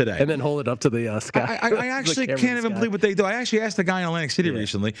 times today. And then hold it up to the sky. I actually can't even believe what they do. I actually asked a guy in Atlantic City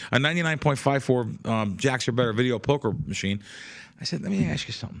recently, a 99.54 Jacks or Better video poker machine. I said, let me ask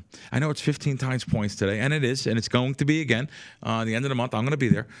you something. I know it's 15 times points today, and it is, and it's going to be again. The end of the month, I'm going to be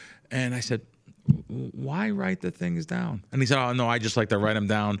there. And I said, why write the things down? And he said, oh, no, I just like to write them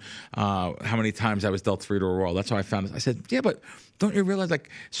down, how many times I was dealt 3 to a roll. That's how I found it. I said, yeah, but don't you realize, like,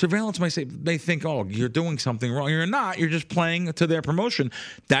 surveillance may think, oh, you're doing something wrong. You're not. You're just playing to their promotion.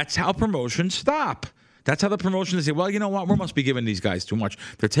 That's how promotions stop. That's how the promotions say, well, you know what? We must be giving these guys too much.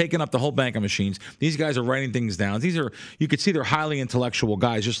 They're taking up the whole bank of machines. These guys are writing things down. You could see they're highly intellectual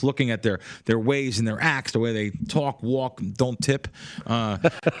guys just looking at their ways and their acts, the way they talk, walk, don't tip.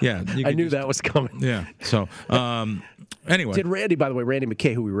 Yeah. I knew that was coming. Yeah. So, anyway. Did Randy, by the way, Randy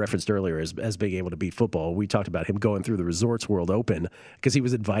McKay, who we referenced earlier as being able to beat football, we talked about him going through the Resorts World Open because he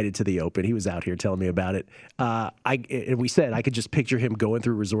was invited to the Open. He was out here telling me about it. And we said I could just picture him going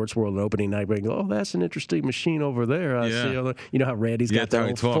through Resorts World and opening night going, oh, that's an interesting machine over there. I see. You know how Randy's got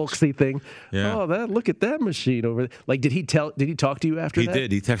that folksy thing? Yeah. Oh, look at that machine over there. Like, did he talk to you after that? He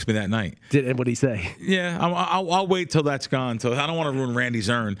did. He texted me that night. And what did he say? Yeah, I'll wait till that's gone. I don't want to ruin Randy's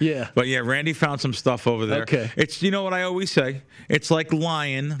urn. Yeah. But yeah, Randy found some stuff over there. Okay. It's, you know what I always say? It's like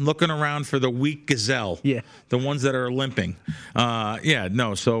lion looking around for the weak gazelle. Yeah. The ones that are limping.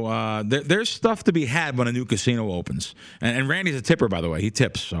 So there's stuff to be had when a new casino opens. And Randy's a tipper, by the way. He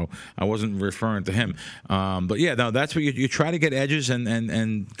tips, so I wasn't referring to him. But yeah, no, that's what you try to get edges,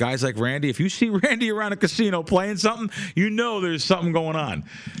 and guys like Randy, if you see Randy around a casino playing something, you know there's something going on.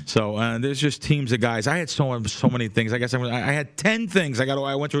 So there's just teams of guys. I had so many things. I guess I had 10 things.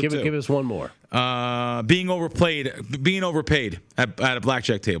 I went through. Give us one more. Being overpaid at a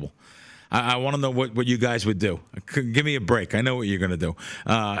blackjack table. I want to know what you guys would do. Give me a break. I know what you're going to do.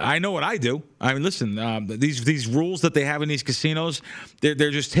 I know what I do. I mean, listen, these rules that they have in these casinos, they're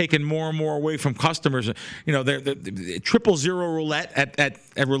just taking more and more away from customers. You know, they're 000 roulette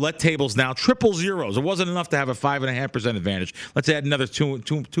at roulette tables now. 000s. It wasn't enough to have a 5.5% advantage. Let's add another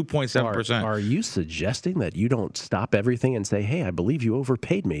 2.7%. Are you suggesting that you don't stop everything and say, hey, I believe you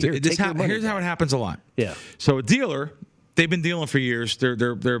overpaid me? Here's how it happens a lot. Yeah. So a dealer. They've been dealing for years. They're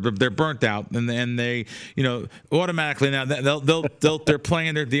burnt out, and they, you know, automatically now they're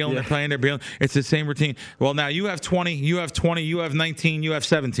playing, they're dealing, they're playing, they're dealing. It's the same routine. Well, now you have 20, you have 19, you have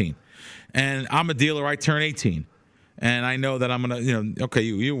 17, and I'm a dealer. I turn 18, and I know that I'm gonna, you know, okay,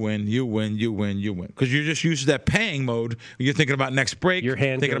 you win, because you're just used to that paying mode. You're thinking about next break. Your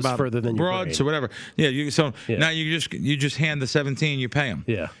hand thinking goes about further than your broads brain. or whatever. Yeah, now you just hand the 17, you pay them.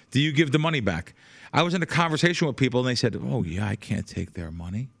 Yeah. Do you give the money back? I was in a conversation with people, and they said, oh, yeah, I can't take their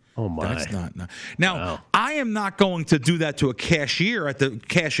money. Oh, my. That's not. Now, wow. I am not going to do that to a cashier at the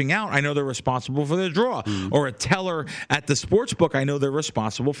cashing out. I know they're responsible for their draw. Or a teller at the sports book, I know they're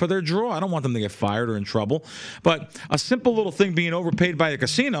responsible for their draw. I don't want them to get fired or in trouble. But a simple little thing being overpaid by a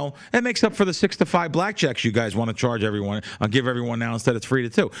casino, that makes up for the 6 to 5 blackjacks you guys want to charge everyone. I'll give everyone now instead of 3 to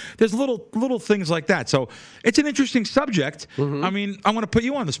 2. There's little things like that. So it's an interesting subject. I mean, I want to put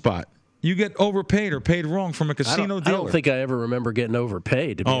you on the spot. You get overpaid or paid wrong from a casino dealer. I don't think I ever remember getting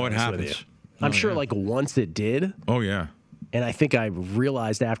overpaid, to be honest it happens. with you. I'm sure like once it did. Oh, yeah. And I think I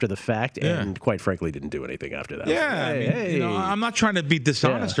realized after the fact, and quite frankly, didn't do anything after that. Yeah, hey. You know, I'm not trying to be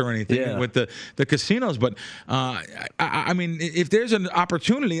dishonest or anything with the casinos, but I mean, if there's an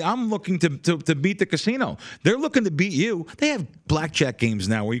opportunity, I'm looking to beat the casino. They're looking to beat you. They have blackjack games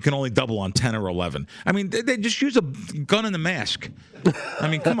now where you can only double on 10 or 11. I mean, they just use a gun and a mask. I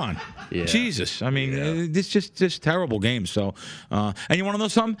mean, come on. Jesus. I mean, it's just terrible games. So, and you want to know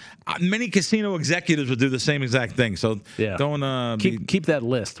something? Many casino executives would do the same exact thing. So, don't keep that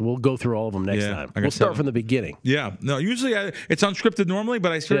list. We'll go through all of them next time. We'll start from the beginning. Yeah. No, usually it's unscripted normally,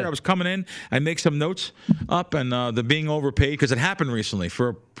 but I was coming in. I make some notes up, and the being overpaid, because it happened recently for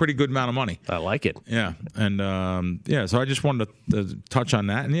a pretty good amount of money. I like it. Yeah. And, so I just wanted to touch on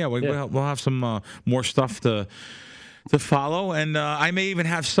that. And, we'll have some more stuff to follow, and I may even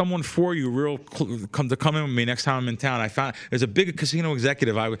have someone for you come in with me next time I'm in town. I found there's a big casino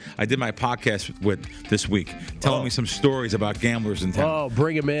executive I did my podcast with this week, telling me some stories about gamblers in town. Oh,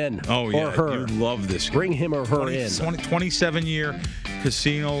 bring him in. Oh, yeah. Or her. You love this guy. Bring him or her 27-year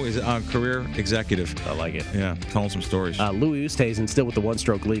casino career executive. I like it. Yeah, telling some stories. Louis Oosthuizen still with the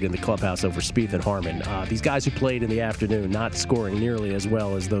one-stroke lead in the clubhouse over Spieth and Harmon. These guys who played in the afternoon not scoring nearly as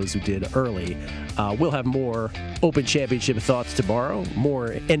well as those who did early. We'll have more Open Championship thoughts tomorrow,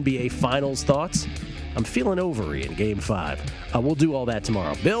 more NBA Finals thoughts. I'm feeling overy in Game 5. We'll do all that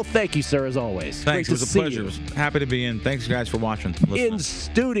tomorrow. Bill, thank you, sir, as always. Thanks. Great it was a pleasure. Happy to be in. Thanks, guys, for watching. In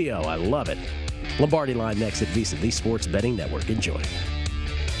studio. I love it. Lombardi Line next at VSiN, the Sports Betting Network. Enjoy.